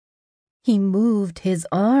He moved his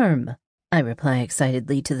arm, I reply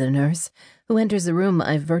excitedly to the nurse, who enters the room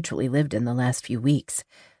I've virtually lived in the last few weeks.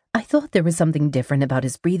 I thought there was something different about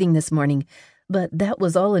his breathing this morning, but that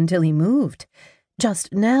was all until he moved.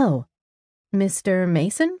 Just now. Mr.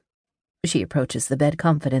 Mason? She approaches the bed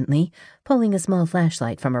confidently, pulling a small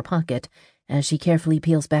flashlight from her pocket as she carefully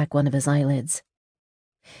peels back one of his eyelids.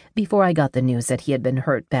 Before I got the news that he had been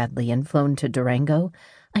hurt badly and flown to Durango,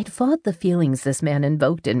 I'd fought the feelings this man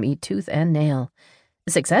invoked in me tooth and nail.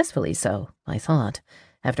 Successfully so, I thought,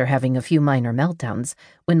 after having a few minor meltdowns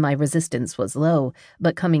when my resistance was low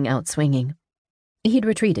but coming out swinging. He'd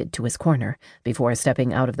retreated to his corner before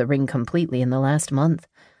stepping out of the ring completely in the last month.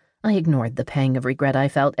 I ignored the pang of regret I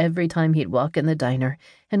felt every time he'd walk in the diner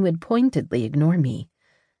and would pointedly ignore me.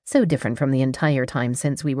 So different from the entire time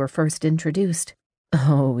since we were first introduced.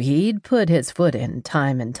 Oh, he'd put his foot in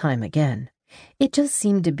time and time again. It just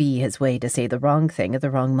seemed to be his way to say the wrong thing at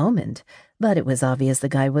the wrong moment, but it was obvious the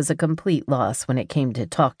guy was a complete loss when it came to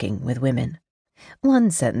talking with women.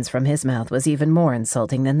 One sentence from his mouth was even more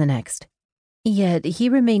insulting than the next. Yet he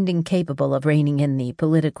remained incapable of reining in the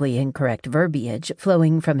politically incorrect verbiage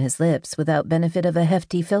flowing from his lips without benefit of a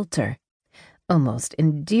hefty filter. Almost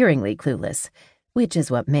endearingly clueless, which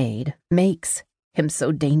is what makes him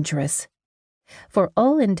so dangerous. For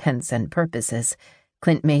all intents and purposes,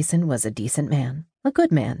 Clint Mason was a decent man, a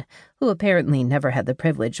good man, who apparently never had the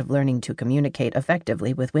privilege of learning to communicate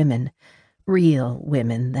effectively with women. Real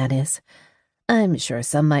women, that is. I'm sure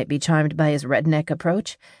some might be charmed by his redneck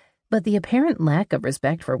approach, but the apparent lack of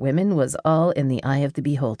respect for women was all in the eye of the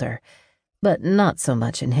beholder, but not so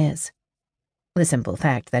much in his. The simple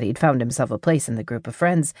fact that he'd found himself a place in the group of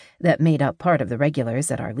friends that made up part of the regulars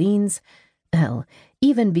at Arlene's, hell,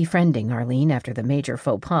 even befriending Arlene after the major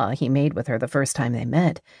faux pas he made with her the first time they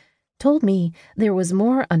met, told me there was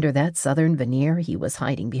more under that southern veneer he was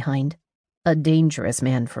hiding behind. A dangerous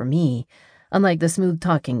man for me, unlike the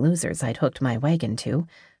smooth-talking losers I'd hooked my wagon to,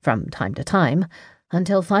 from time to time,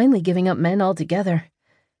 until finally giving up men altogether.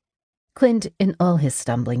 Clint, in all his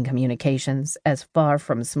stumbling communications, as far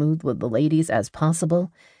from smooth with the ladies as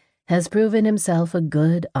possible, has proven himself a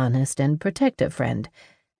good, honest, and protective friend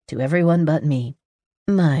to everyone but me.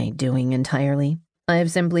 My doing entirely. I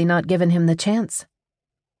have simply not given him the chance.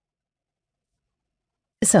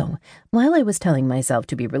 So, while I was telling myself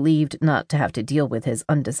to be relieved not to have to deal with his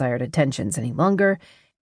undesired attentions any longer,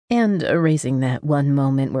 and erasing that one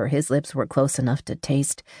moment where his lips were close enough to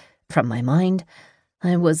taste from my mind,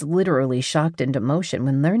 I was literally shocked into motion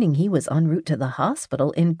when learning he was en route to the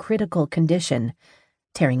hospital in critical condition.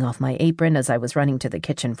 Tearing off my apron as I was running to the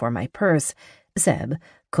kitchen for my purse, Zeb,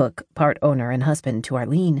 cook, part owner and husband to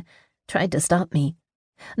Arlene, tried to stop me.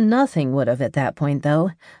 Nothing would have at that point,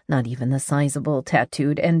 though, not even the sizable,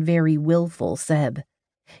 tattooed, and very willful Zeb.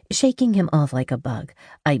 Shaking him off like a bug,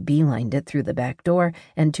 I beelined it through the back door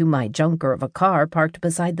and to my junker of a car parked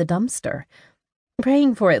beside the dumpster.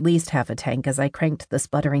 Praying for at least half a tank as I cranked the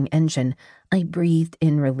sputtering engine, I breathed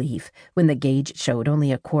in relief when the gauge showed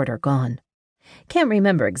only a quarter gone. Can't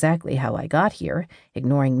remember exactly how I got here,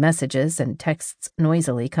 ignoring messages and texts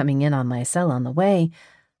noisily coming in on my cell on the way,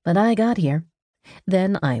 but I got here.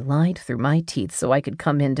 Then I lied through my teeth so I could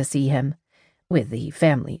come in to see him. With the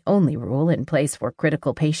family-only rule in place for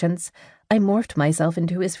critical patients, I morphed myself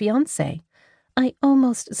into his fiancée. I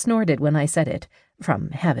almost snorted when I said it,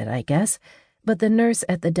 from habit, I guess, but the nurse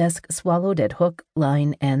at the desk swallowed it hook,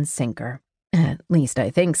 line, and sinker. At least I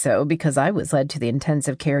think so, because I was led to the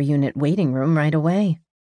intensive care unit waiting room right away.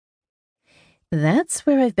 That's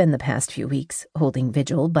where I've been the past few weeks, holding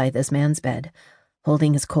vigil by this man's bed,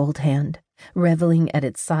 holding his cold hand, reveling at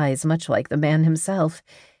its size much like the man himself,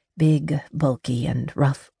 big, bulky, and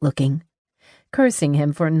rough-looking, cursing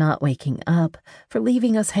him for not waking up, for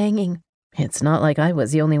leaving us hanging. It's not like I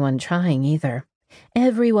was the only one trying, either.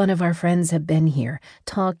 Every one of our friends had been here,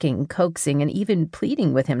 talking, coaxing, and even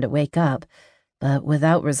pleading with him to wake up, but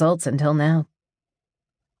without results until now.